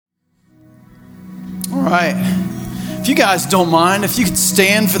All right. If you guys don't mind, if you could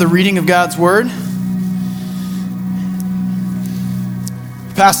stand for the reading of God's Word.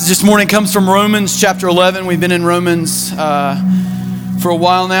 The passage this morning comes from Romans chapter 11. We've been in Romans for a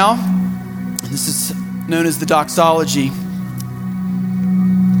while now. This is known as the Doxology.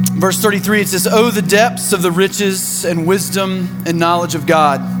 Verse 33, it says, "Oh, the depths of the riches and wisdom and knowledge of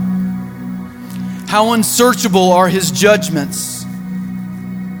God. How unsearchable are his judgments,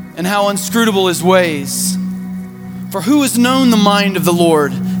 and how inscrutable his ways. For who has known the mind of the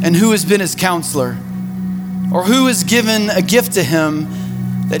Lord, and who has been his counselor? Or who has given a gift to him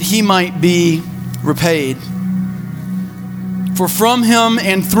that he might be repaid? For from him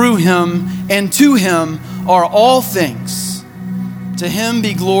and through him and to him are all things. To him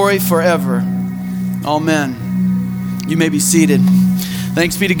be glory forever. Amen." You may be seated.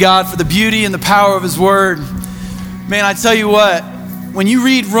 Thanks be to God for the beauty and the power of his word. Man, I tell you what, when you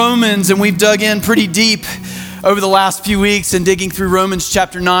read Romans, and we've dug in pretty deep over the last few weeks and digging through Romans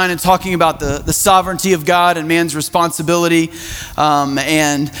chapter 9 and talking about the sovereignty of God and man's responsibility,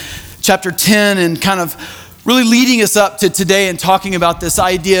 and chapter 10 and kind of really leading us up to today and talking about this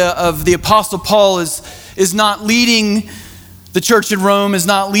idea of the Apostle Paul is not leading the church in Rome, is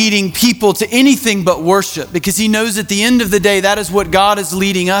not leading people to anything but worship, because he knows at the end of the day that is what God is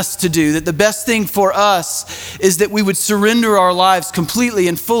leading us to do, that the best thing for us is that we would surrender our lives completely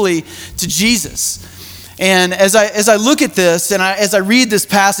and fully to Jesus. And as I look at this and as I read this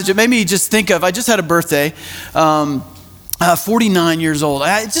passage, it made me just think of, I just had a birthday, 49 years old.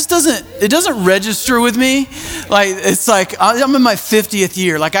 It doesn't register with me. It's like I'm in my 50th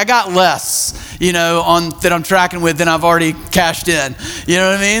year. Like I got less, that I'm tracking with than I've already cashed in. You know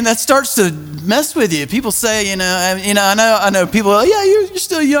what I mean? That starts to mess with you. People say, I know people, yeah, you're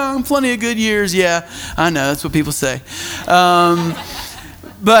still young, plenty of good years. Yeah, I know, that's what people say.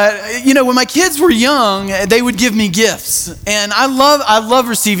 But, when my kids were young, they would give me gifts. And I love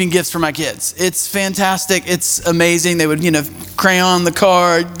receiving gifts from my kids. It's fantastic. It's amazing. They would, crayon the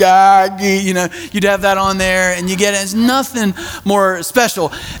card, you'd have that on there and you get it. It's nothing more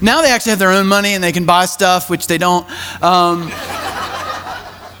special. Now they actually have their own money and they can buy stuff, which they don't. But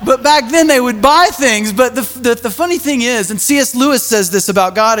back then they would buy things. But the funny thing is, and C.S. Lewis says this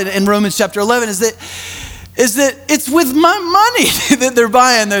about God in Romans chapter 11, is that it's with my money that they're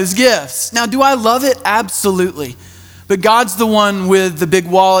buying those gifts. Now, do I love it? Absolutely. But God's the one with the big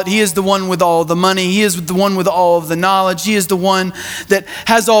wallet. He is the one with all the money. He is the one with all of the knowledge. He is the one that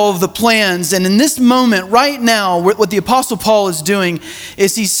has all of the plans. And in this moment, right now, what the Apostle Paul is doing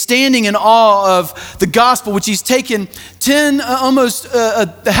is he's standing in awe of the gospel, which he's taken almost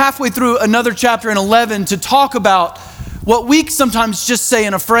halfway through another chapter in 11 to talk about what we sometimes just say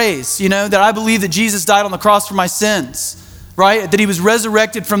in a phrase, that I believe that Jesus died on the cross for my sins, right? That he was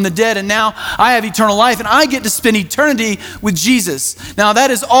resurrected from the dead, and now I have eternal life, and I get to spend eternity with Jesus. Now,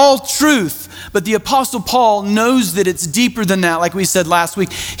 that is all truth, but the Apostle Paul knows that it's deeper than that, like we said last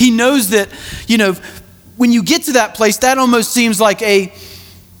week. He knows that, when you get to that place, that almost seems like a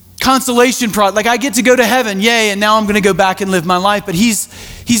consolation product. Like I get to go to heaven, yay, and now I'm going to go back and live my life. But he's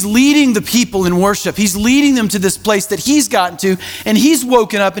leading the people in worship. He's leading them to this place that he's gotten to, and he's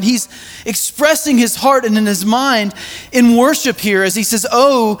woken up and he's expressing his heart and in his mind in worship here as he says,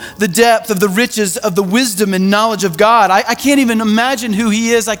 "Oh, the depth of the riches of the wisdom and knowledge of God." I can't even imagine who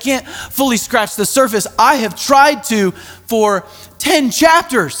he is. I can't fully scratch the surface. I have tried to, for 10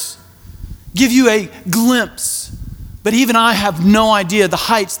 chapters, give you a glimpse. But even I have no idea the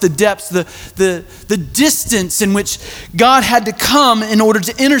heights, the depths, the distance in which God had to come in order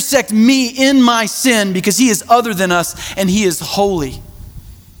to intersect me in my sin, because he is other than us and he is holy.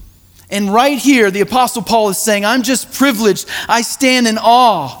 And right here, the Apostle Paul is saying, I'm just privileged. I stand in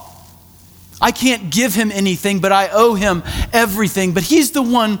awe. I can't give him anything, but I owe him everything. But he's the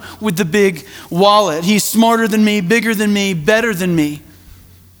one with the big wallet. He's smarter than me, bigger than me, better than me.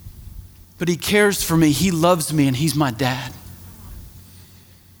 But he cares for me, he loves me, and he's my dad.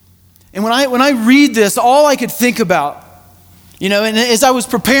 And when I read this, all I could think about, and as I was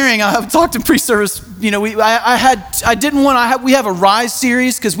preparing, I talked in pre-service, we have a Rise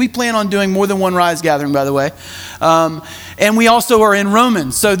series, because we plan on doing more than one Rise gathering, by the way. And we also are in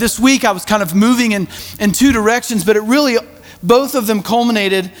Romans. So this week I was kind of moving in two directions, but it really, both of them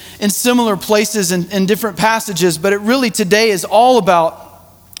culminated in similar places and different passages, but it really today is all about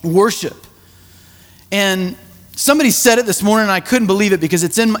worship. And somebody said it this morning, and I couldn't believe it because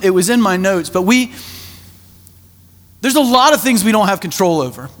it was in my notes. But there's a lot of things we don't have control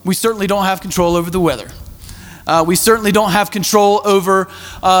over. We certainly don't have control over the weather. We certainly don't have control over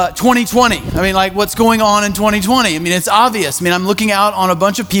 2020. I mean, like what's going on in 2020. I mean, it's obvious. I mean, I'm looking out on a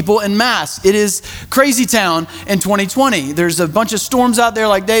bunch of people en masse. It is crazy town in 2020. There's a bunch of storms out there,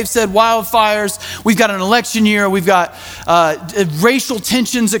 like Dave said, wildfires. We've got an election year. We've got racial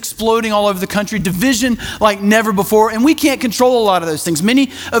tensions exploding all over the country, division like never before. And we can't control a lot of those things.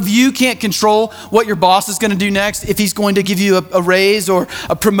 Many of you can't control what your boss is going to do next, if he's going to give you a raise or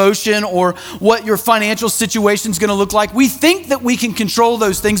a promotion, or what your financial situation is going to look like. We think that we can control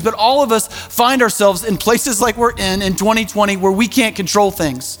those things, but all of us find ourselves in places like we're in 2020 where we can't control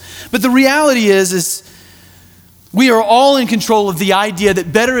things. But the reality is we are all in control of the idea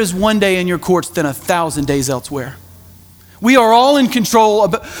that better is one day in your courts than 1,000 days elsewhere. We are all in control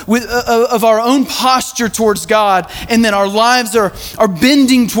of our own posture towards God, and then our lives are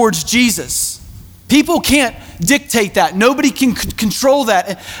bending towards Jesus. People can't dictate that. Nobody can control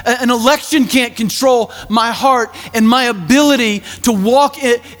that. An election can't control my heart and my ability to walk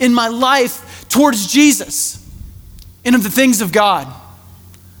in my life towards Jesus and of the things of God.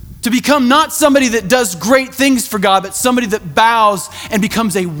 To become not somebody that does great things for God, but somebody that bows and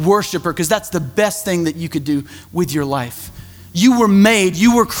becomes a worshiper, because that's the best thing that you could do with your life. You were made,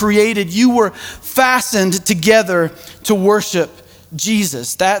 you were created, you were fastened together to worship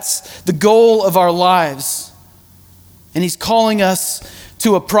Jesus. That's the goal of our lives. And he's calling us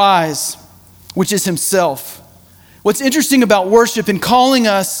to a prize, which is himself. What's interesting about worship and calling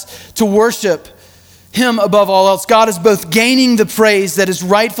us to worship him above all else, God is both gaining the praise that is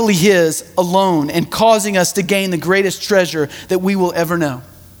rightfully his alone and causing us to gain the greatest treasure that we will ever know.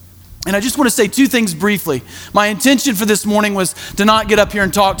 And I just want to say two things briefly. My intention for this morning was to not get up here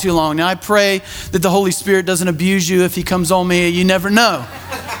and talk too long. Now, I pray that the Holy Spirit doesn't abuse you if he comes on me. You never know.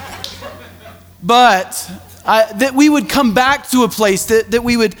 But that we would come back to a place that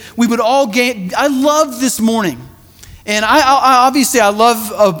we would all gain. I love this morning. And I obviously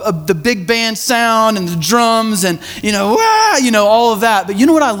love the big band sound and the drums and, all of that. But you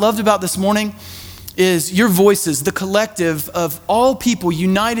know what I loved about this morning? Is your voices, the collective of all people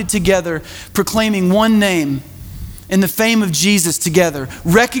united together, proclaiming one name in the fame of Jesus together,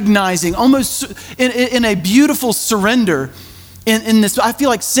 recognizing almost in a beautiful surrender in this. I feel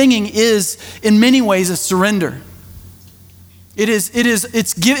like singing is in many ways a surrender.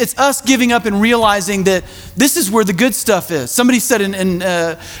 It's us giving up and realizing that this is where the good stuff is. Somebody said in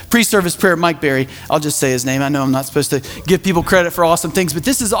pre-service prayer, Mike Berry, I'll just say his name. I know I'm not supposed to give people credit for awesome things, but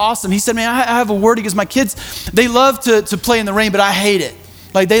this is awesome. He said, man, I have a word because my kids, they love to play in the rain, but I hate it.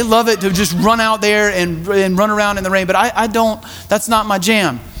 Like they love it to just run out there and run around in the rain, but I don't, that's not my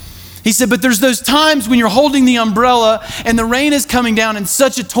jam. He said, but there's those times when you're holding the umbrella and the rain is coming down in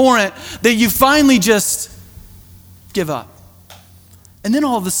such a torrent that you finally just give up. And then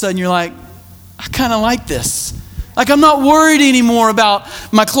all of a sudden you're like, I kind of like this. Like I'm not worried anymore about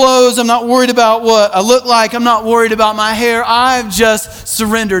my clothes. I'm not worried about what I look like. I'm not worried about my hair. I've just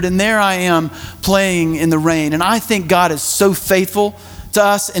surrendered. And there I am playing in the rain. And I think God is so faithful to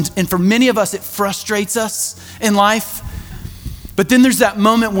us. And for many of us, it frustrates us in life. But then there's that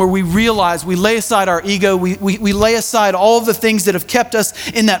moment where we realize we lay aside our ego. We lay aside all of the things that have kept us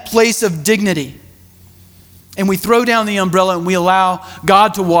in that place of dignity. And we throw down the umbrella and we allow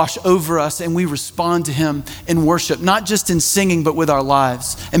God to wash over us and we respond to him in worship, not just in singing, but with our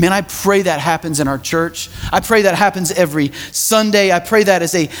lives. And man, I pray that happens in our church. I pray that happens every Sunday. I pray that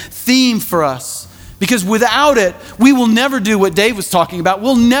as a theme for us. Because without it, we will never do what Dave was talking about.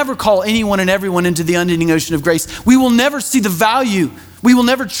 We'll never call anyone and everyone into the unending ocean of grace. We will never see the value. We will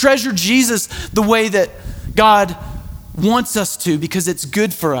never treasure Jesus the way that God wants us to, because it's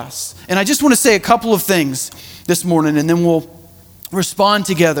good for us. And I just want to say a couple of things this morning, and then we'll respond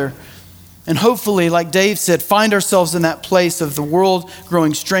together. And hopefully, like Dave said, find ourselves in that place of the world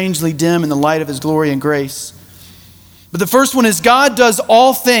growing strangely dim in the light of his glory and grace. But the first one is God does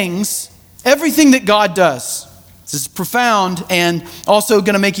all things, everything that God does. This is profound and also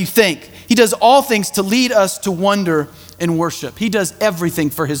going to make you think. He does all things to lead us to wonder and worship. He does everything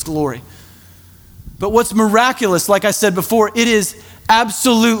for his glory. But what's miraculous, like I said before, it is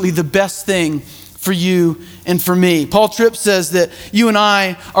absolutely the best thing for you and for me. Paul Tripp says that you and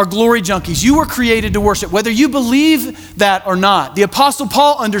I are glory junkies. You were created to worship, whether you believe that or not. The Apostle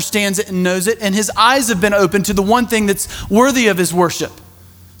Paul understands it and knows it, and his eyes have been opened to the one thing that's worthy of his worship.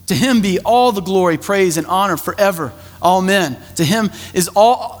 To him be all the glory, praise, and honor forever. Amen. To him is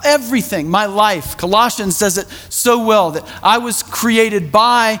everything, my life. Colossians says it so well that I was created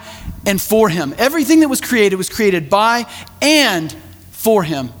by and for him. Everything that was created by and for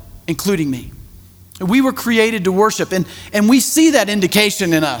him, including me. We were created to worship, and we see that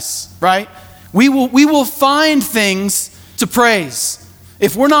indication in us, right? We will find things to praise.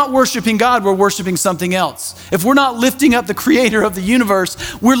 If we're not worshiping God, we're worshiping something else. If we're not lifting up the creator of the universe,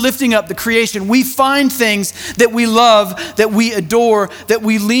 we're lifting up the creation. We find things that we love, that we adore, that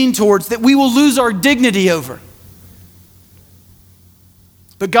we lean towards, that we will lose our dignity over.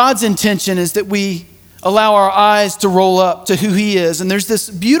 But God's intention is that we allow our eyes to roll up to who he is. And there's this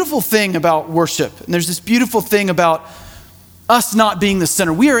beautiful thing about worship. And there's this beautiful thing about us not being the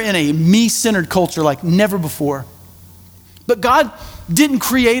center. We are in a me-centered culture like never before. But God didn't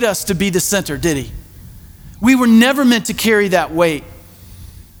create us to be the center, did he? We were never meant to carry that weight.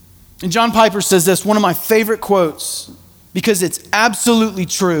 And John Piper says this, one of my favorite quotes, because it's absolutely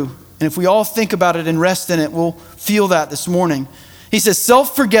true. And if we all think about it and rest in it, we'll feel that this morning. He says,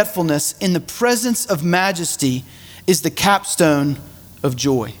 self-forgetfulness in the presence of majesty is the capstone of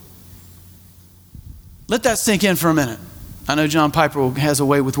joy. Let that sink in for a minute. I know John Piper has a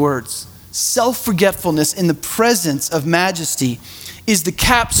way with words. Self-forgetfulness in the presence of majesty is the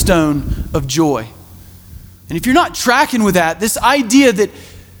capstone of joy. And if you're not tracking with that, this idea that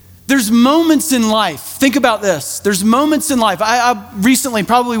there's moments in life, think about this. There's moments in life. I recently,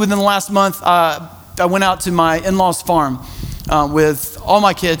 probably within the last month, I went out to my in-laws' farm with all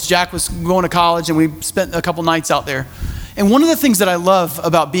my kids. Jack was going to college and we spent a couple nights out there. And one of the things that I love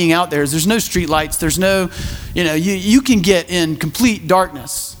about being out there is there's no street lights. There's no, you can get in complete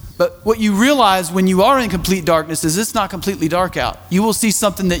darkness. But what you realize when you are in complete darkness is it's not completely dark out. You will see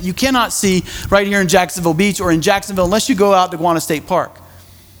something that you cannot see right here in Jacksonville Beach or in Jacksonville unless you go out to Guana State Park.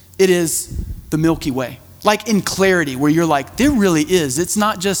 It is the Milky Way. Like in clarity, where you're like, there really is. It's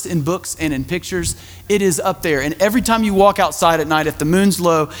not just in books and in pictures. It is up there. And every time you walk outside at night, if the moon's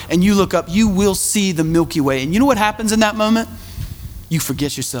low and you look up, you will see the Milky Way. And you know what happens in that moment? You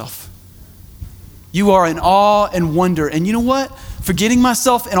forget yourself. You are in awe and wonder. And you know what? Forgetting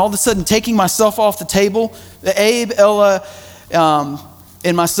myself and all of a sudden taking myself off the table. Abe, Ella,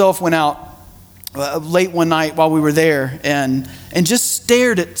 and myself went out late one night while we were there and just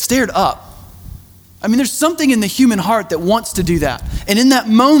stared up. I mean, there's something in the human heart that wants to do that. And in that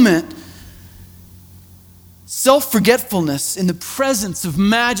moment, self-forgetfulness in the presence of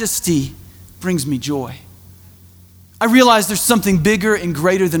majesty brings me joy. I realize there's something bigger and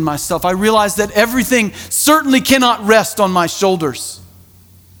greater than myself. I realize that everything certainly cannot rest on my shoulders.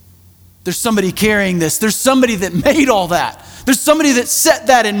 There's somebody carrying this. There's somebody that made all that. There's somebody that set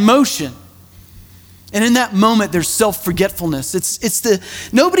that in motion. And in that moment, there's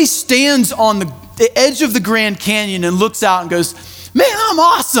self-forgetfulness. Nobody stands on the edge of the Grand Canyon and looks out and goes, man, I'm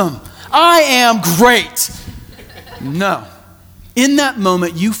awesome. I am great. No. In that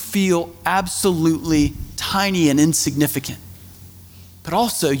moment, you feel absolutely tiny and insignificant. But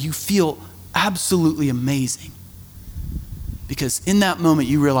also, you feel absolutely amazing. Because in that moment,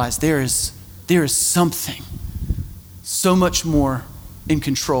 you realize there is something so much more in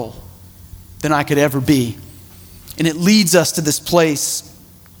control than I could ever be. And it leads us to this place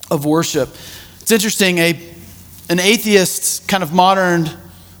of worship. It's interesting, an atheist, kind of modern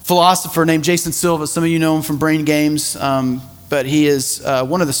philosopher named Jason Silva. Some of you know him from Brain Games, but he is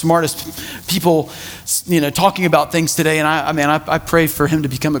one of the smartest people, talking about things today. And I pray for him to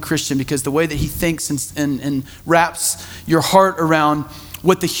become a Christian, because the way that he thinks and wraps your heart around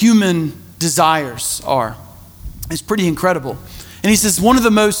what the human desires are is pretty incredible. And he says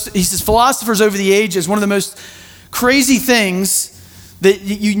philosophers over the ages, one of the most crazy things that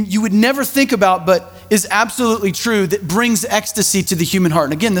you would never think about, but is absolutely true, that brings ecstasy to the human heart.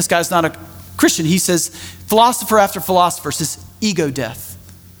 And again, this guy's not a Christian. He says, philosopher after philosopher says, ego death.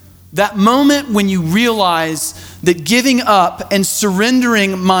 That moment when you realize that giving up and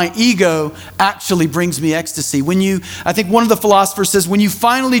surrendering my ego actually brings me ecstasy. I think one of the philosophers says, when you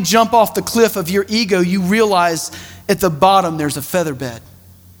finally jump off the cliff of your ego, you realize at the bottom there's a feather bed.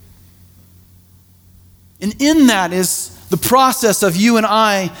 And in that is the process of you and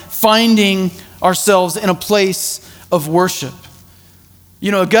I finding ourselves in a place of worship.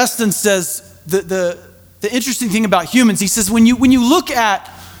 Augustine says the interesting thing about humans, he says, when you look at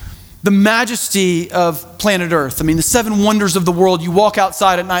the majesty of planet Earth, the 7 wonders of the world, you walk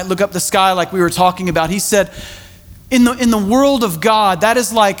outside at night, look up the sky like we were talking about. He said, in the world of God, that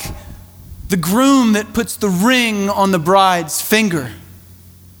is like the groom that puts the ring on the bride's finger.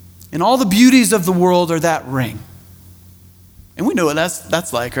 And all the beauties of the world are that ring. And we know what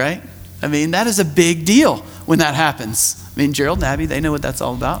that's like, right? That is a big deal when that happens. Gerald and Abby, they know what that's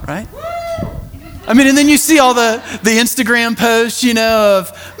all about, right? And then you see all the Instagram posts, of,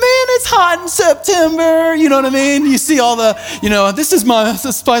 man, it's hot in September, you know what I mean? You see all the, this is my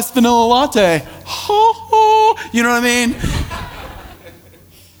spiced vanilla latte. You know what I mean?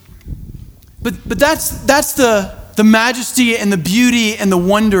 But that's the majesty and the beauty and the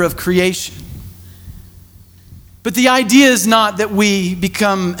wonder of creation. But the idea is not that we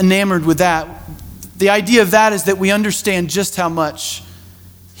become enamored with that. The idea of that is that we understand just how much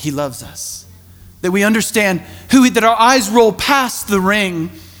he loves us. That we understand that our eyes roll past the ring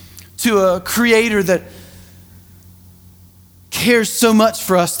to a creator that cares so much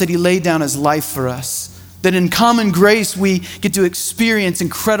for us that he laid down his life for us. That in common grace, we get to experience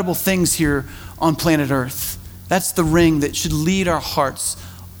incredible things here on planet Earth. That's the ring that should lead our hearts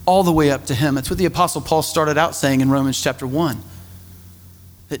all the way up to him. That's what the Apostle Paul started out saying in Romans chapter 1.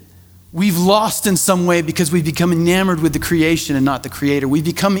 That we've lost in some way because we've become enamored with the creation and not the creator. We've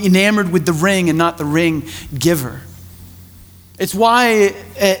become enamored with the ring and not the ring giver. It's why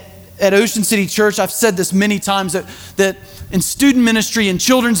at Ocean City Church, I've said this many times, that in student ministry and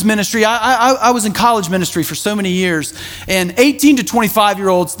children's ministry, I was in college ministry for so many years, and 18 to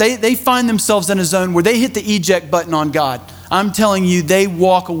 25-year-olds, they find themselves in a zone where they hit the eject button on God. I'm telling you, they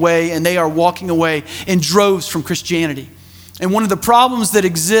walk away, and they are walking away in droves from Christianity. And one of the problems that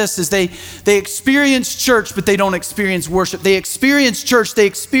exists is they experience church, but they don't experience worship. They experience church, they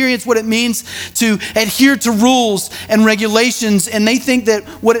experience what it means to adhere to rules and regulations, and they think that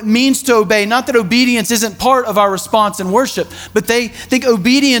what it means to obey, not that obedience isn't part of our response in worship, but they think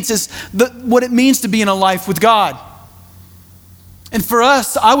obedience is what it means to be in a life with God. And for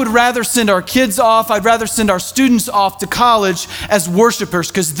us, I would rather send our kids off, I'd rather send our students off to college as worshipers,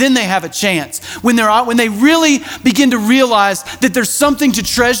 because then they have a chance. When they really begin to realize that there's something to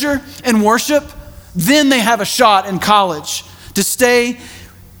treasure in worship, then they have a shot in college to stay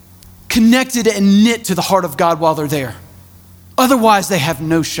connected and knit to the heart of God while they're there. Otherwise, they have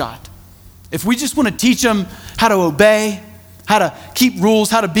no shot. If we just want to teach them how to obey, how to keep rules,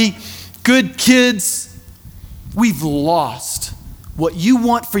 how to be good kids, we've lost. What you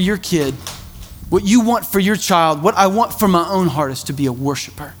want for your kid, what you want for your child, what I want for my own heart is to be a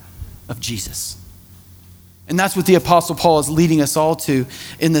worshiper of Jesus. And that's what the Apostle Paul is leading us all to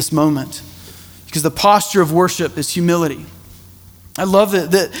in this moment. Because the posture of worship is humility. I love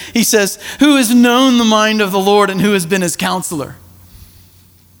it that he says, who has known the mind of the Lord and who has been his counselor?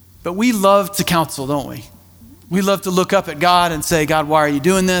 But we love to counsel, don't we? We love to look up at God and say, God, why are you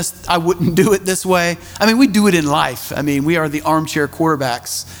doing this? I wouldn't do it this way. I mean, we do it in life. I mean, we are the armchair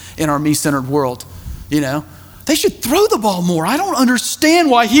quarterbacks in our me-centered world. You know, they should throw the ball more. I don't understand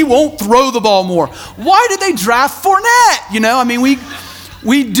why he won't throw the ball more. Why did they draft Fournette? You know, I mean,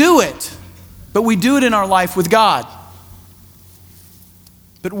 we do it, but we do it in our life with God.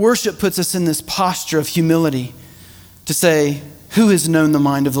 But worship puts us in this posture of humility to say, who has known the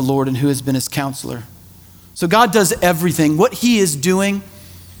mind of the Lord and who has been his counselor? So God does everything. What he is doing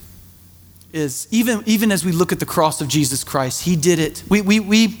is, even as we look at the cross of Jesus Christ, he did it. We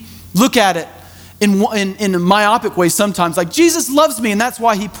look at it in a myopic way sometimes, like Jesus loves me, and that's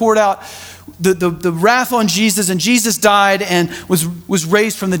why he poured out the wrath on Jesus, and Jesus died and was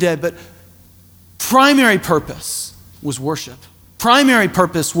raised from the dead. But primary purpose was worship. Primary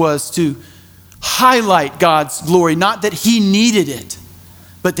purpose was to highlight God's glory, not that he needed it,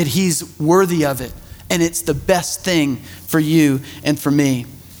 but that he's worthy of it. And it's the best thing for you and for me.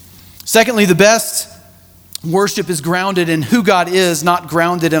 Secondly, the best worship is grounded in who God is, not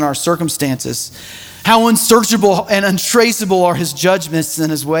grounded in our circumstances. How unsearchable and untraceable are his judgments and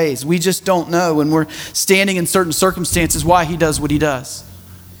his ways. We just don't know when we're standing in certain circumstances why he does what he does.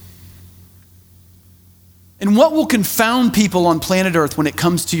 And what will confound people on planet Earth when it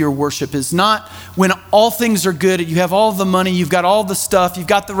comes to your worship is not when all things are good, you have all the money, you've got all the stuff, you've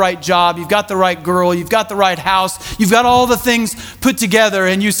got the right job, you've got the right girl, you've got the right house, you've got all the things put together,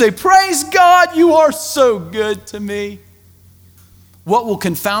 and you say, praise God, you are so good to me. What will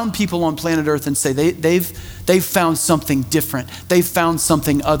confound people on planet Earth and say they've found something different, they've found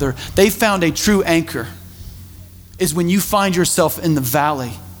something other, they've found a true anchor, is when you find yourself in the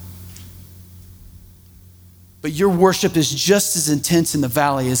valley. But your worship is just as intense in the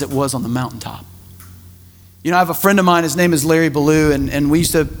valley as it was on the mountaintop. You know, I have a friend of mine, his name is Larry Ballou, and we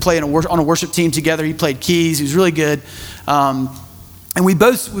used to play on a worship team together. He played keys, he was really good. And we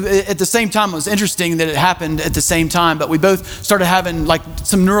both, at the same time, it was interesting that it happened at the same time, but we both started having like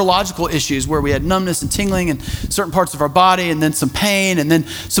some neurological issues where we had numbness and tingling in certain parts of our body, and then some pain, and then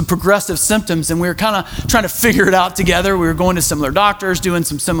some progressive symptoms. And we were kind of trying to figure it out together. We were going to similar doctors, doing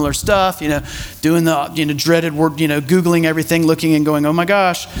some similar stuff, doing the dreaded word, Googling everything, looking and going, oh my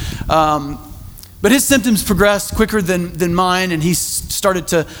gosh. But his symptoms progressed quicker than mine, and he started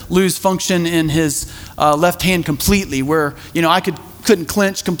to lose function in his left hand completely, where I could couldn't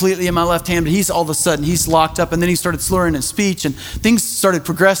clench completely in my left hand, but all of a sudden, he's locked up. And then he started slurring his speech, and things started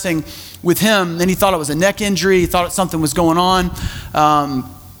progressing with him. Then he thought it was a neck injury. He thought something was going on.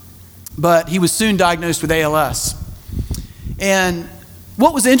 But he was soon diagnosed with ALS. And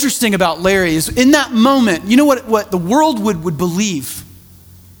what was interesting about Larry is in that moment, you know what the world would believe?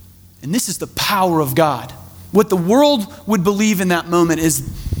 And this is the power of God. What the world would believe in that moment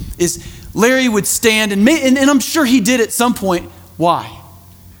is Larry would stand, and I'm sure he did at some point. Why?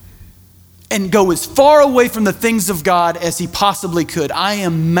 And go as far away from the things of God as he possibly could. I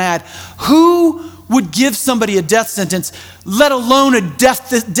am mad. Who would give somebody a death sentence, let alone a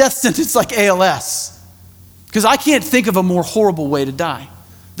death sentence like ALS? Because I can't think of a more horrible way to die.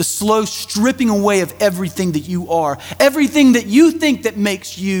 The slow stripping away of everything that you are, everything that you think that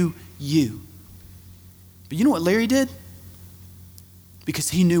makes you you. But you know what Larry did? Because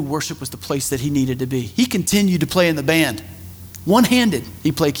he knew worship was the place that he needed to be. He continued to play in the band. One-handed,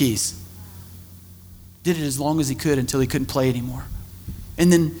 he played keys. Did it as long as he could until he couldn't play anymore.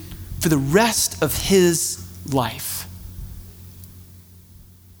 And then for the rest of his life,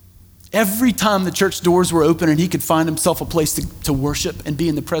 every time the church doors were open and he could find himself a place to worship and be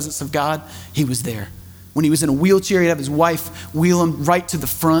in the presence of God, he was there. When he was in a wheelchair, he'd have his wife wheel him right to the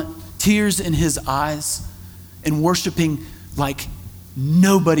front, tears in his eyes, and worshiping like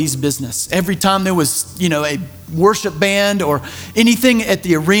nobody's business. Every time there was, a worship band or anything at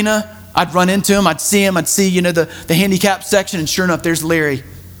the arena, I'd run into him, I'd see the handicap section, and sure enough, there's Larry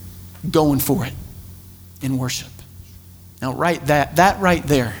going for it in worship. Now, that right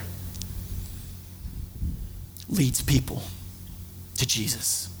there leads people to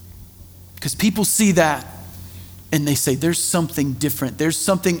Jesus. Because people see that and they say, there's something different. There's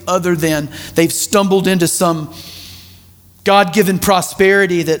something other than they've stumbled into some God-given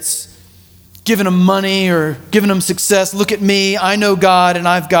prosperity that's given them money or given them success. Look at me, I know God, and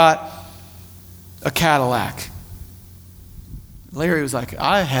I've got a Cadillac. Larry was like,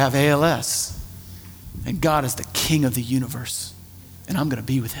 I have ALS, and God is the king of the universe, and I'm going to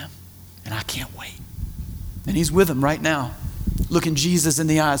be with him, and I can't wait. And he's with him right now, looking Jesus in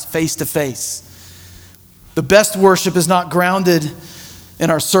the eyes, face to face. The best worship is not grounded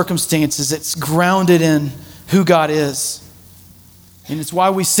in our circumstances. It's grounded in who God is. And it's why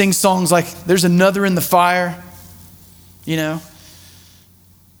we sing songs like, there's another in the fire. There's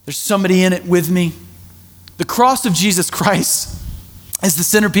somebody in it with me. The cross of Jesus Christ as the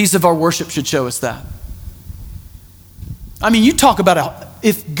centerpiece of our worship should show us that. I mean, you talk about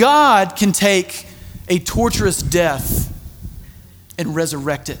if God can take a torturous death and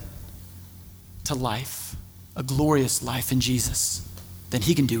resurrect it to life, a glorious life in Jesus, then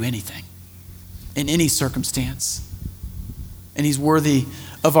he can do anything in any circumstance. And he's worthy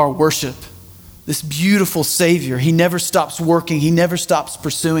of our worship. This beautiful Savior, he never stops working. He never stops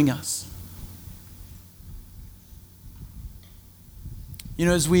pursuing us.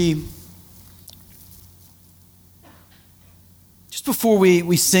 As just before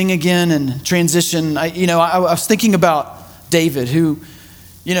we sing again and transition, I was thinking about David, who,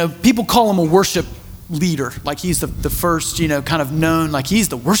 people call him a worship leader. Like he's the first, kind of known, like he's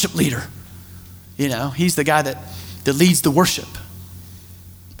the worship leader. He's the guy that leads the worship.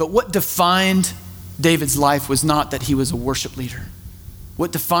 But what defined David's life was not that he was a worship leader.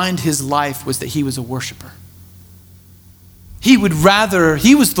 What defined his life was that he was a worshiper. He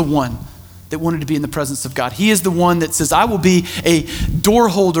was the one that wanted to be in the presence of God. He is the one that says, I will be a door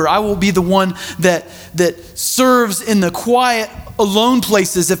holder. I will be the one that serves in the quiet, alone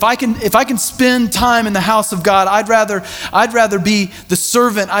places. If I can spend time in the house of God, I'd rather be the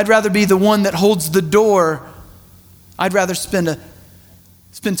servant. I'd rather be the one that holds the door. I'd rather spend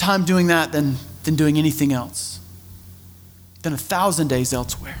time doing that than doing anything else, than 1,000 days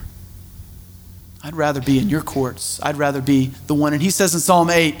elsewhere. I'd rather be in your courts. I'd rather be the one. And he says in Psalm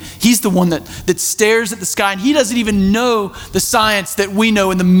 8, he's the one that stares at the sky, and he doesn't even know the science that we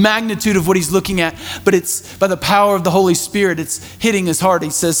know and the magnitude of what he's looking at, but it's by the power of the Holy Spirit, it's hitting his heart. He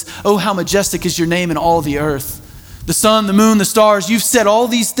says, oh, how majestic is your name in all the earth. The sun, the moon, the stars, you've set all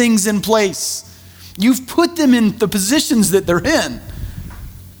these things in place. You've put them in the positions that they're in.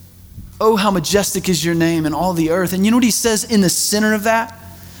 Oh, how majestic is your name in all the earth. And you know what he says in the center of that?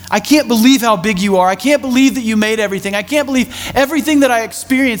 I can't believe how big you are. I can't believe that you made everything. I can't believe everything that I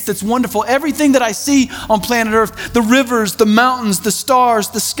experienced that's wonderful, everything that I see on planet Earth, the rivers, the mountains, the stars,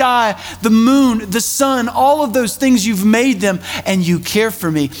 the sky, the moon, the sun, all of those things, you've made them and you care for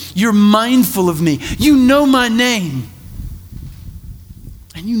me. You're mindful of me. You know my name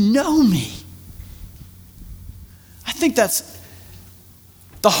and you know me. I think that's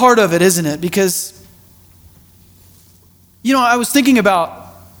the heart of it, isn't it? Because You know, I was thinking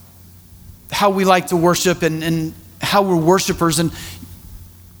about how we like to worship and how we're worshipers, and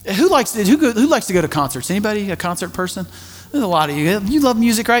who likes to go to concerts? Anybody a concert person? There's a lot of you. You love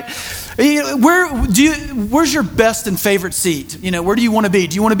music, right? Where's your best and favorite seat? You know, where do you want to be?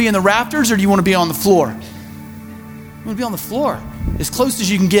 Do you want to be in the rafters or do you want to be on the floor? You want to be on the floor, as close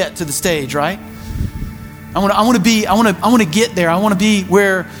as you can get to the stage, right? I want to get there. I want to be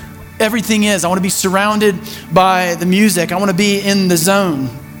where everything is. I want to be surrounded by the music. I want to be in the zone.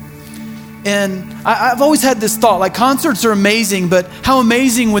 And I've always had this thought, like, concerts are amazing, but how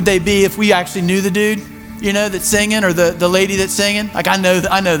amazing would they be if we actually knew the dude, you know, that's singing, or the lady that's singing? Like, I know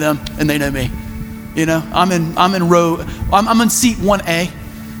them and they know me. You know, I'm in seat 1A,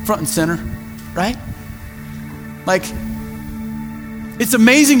 front and center, right? Like, it's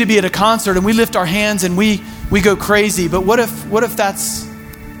amazing to be at a concert and we lift our hands and we go crazy, but what if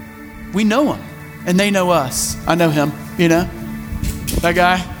we know him and they know us? I know him, you know? That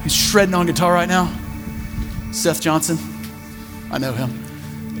guy who's shredding on guitar right now, Seth Johnson, I know him.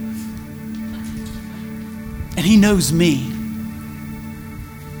 And he knows me.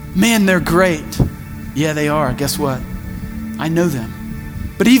 Man, they're great. Yeah, they are. Guess what? I know them.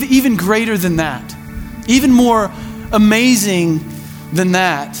 But even greater than that, even more amazing than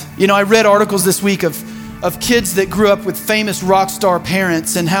that, you know, I read articles this week of kids that grew up with famous rock star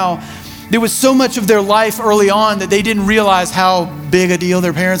parents, and how there was so much of their life early on that they didn't realize how big a deal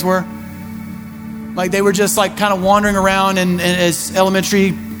their parents were. Like, they were just like kind of wandering around and as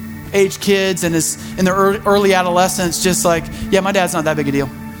elementary age kids and as in their early adolescence, just like, yeah, my dad's not that big a deal.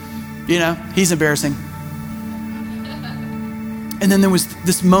 You know, he's embarrassing. And then there was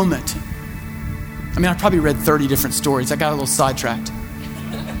this moment. I mean, I probably read 30 different stories. I got a little sidetracked.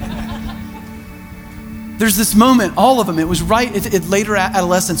 There's this moment, all of them, it was right at later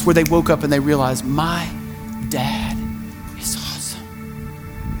adolescence where they woke up and they realized, my dad is awesome.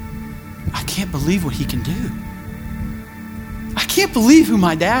 I can't believe what he can do. I can't believe who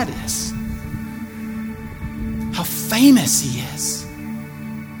my dad is. How famous he is.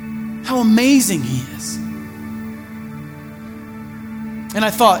 How amazing he is. And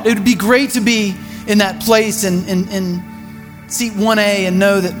I thought it would be great to be in that place in seat 1A and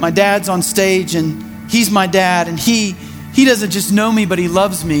know that my dad's on stage and he's my dad, and he doesn't just know me, but he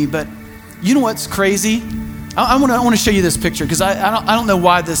loves me. But you know what's crazy? I want to show you this picture, because I don't know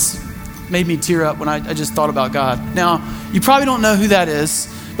why this made me tear up when I just thought about God. Now, you probably don't know who that is,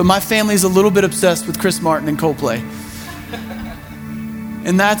 but my family's a little bit obsessed with Chris Martin and Coldplay.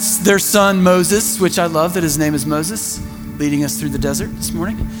 And that's their son, Moses, which I love that his name is Moses, leading us through the desert this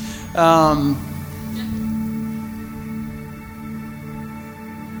morning.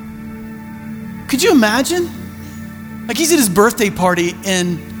 Could you imagine? Like, he's at his birthday party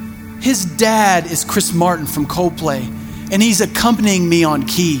and his dad is Chris Martin from Coldplay and he's accompanying me on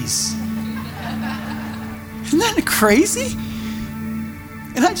keys. Isn't that crazy?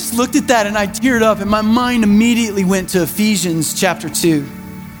 And I just looked at that and I teared up, and my mind immediately went to Ephesians chapter 2.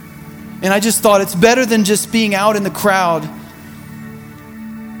 And I just thought, it's better than just being out in the crowd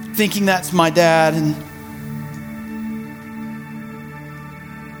thinking that's my dad.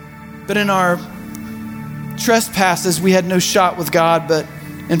 But in our trespasses, we had no shot with God. But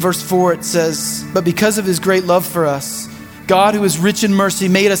in verse 4, it says, but because of his great love for us, God, who is rich in mercy,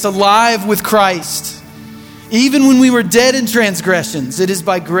 made us alive with Christ. Even when we were dead in transgressions, it is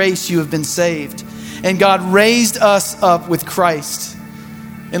by grace you have been saved. And God raised us up with Christ.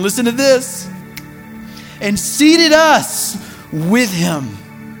 And listen to this. And seated us with him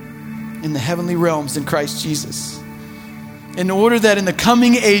in the heavenly realms in Christ Jesus, in order that in the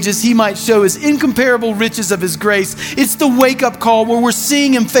coming ages he might show his incomparable riches of his grace. It's the wake-up call where we're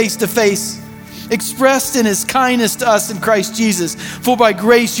seeing him face to face, expressed in his kindness to us in Christ Jesus. For by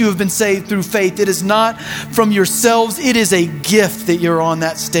grace you have been saved through faith. It is not from yourselves. It is a gift that you're on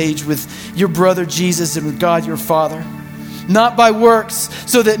that stage with your brother Jesus and with God your Father. Not by works,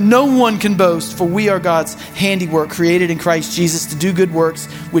 so that no one can boast. For we are God's handiwork, created in Christ Jesus to do good works,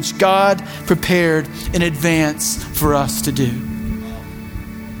 which God prepared in advance for us to do.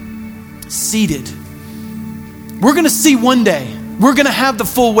 Seated. We're going to see one day. We're going to have the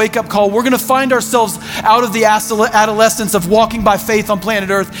full wake-up call. We're going to find ourselves out of the adolescence of walking by faith on planet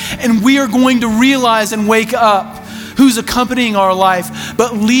Earth, and we are going to realize and wake up who's accompanying our life,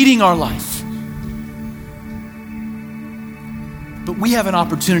 but leading our life. But we have an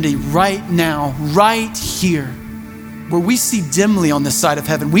opportunity right now, right here, where we see dimly on this side of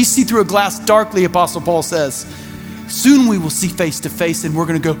heaven. We see through a glass darkly, Apostle Paul says. Soon we will see face to face, and we're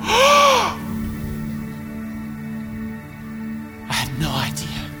going to go, oh! I had no idea.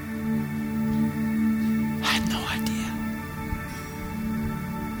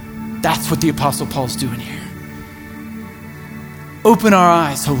 That's what the Apostle Paul's doing here. Open our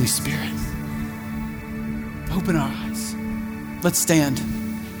eyes, Holy Spirit. Open our eyes. Let's stand.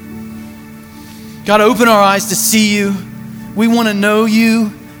 God, open our eyes to see you. We want to know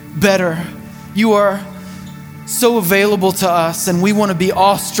you better. You are so available to us, and we want to be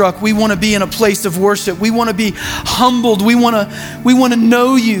awestruck. We want to be in a place of worship. We want to be humbled. We want to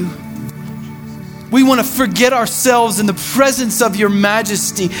know you. We want to forget ourselves in the presence of your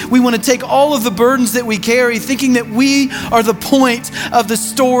majesty. We want to take all of the burdens that we carry, thinking that we are the point of the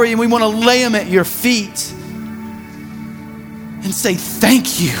story, and we want to lay them at your feet and say,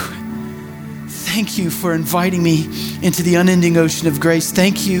 thank you. Thank you for inviting me into the unending ocean of grace.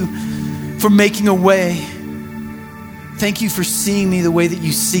 Thank you for making a way. Thank you for seeing me the way that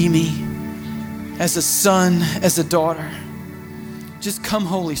you see me, as a son, as a daughter. Just come,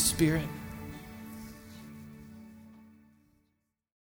 Holy Spirit.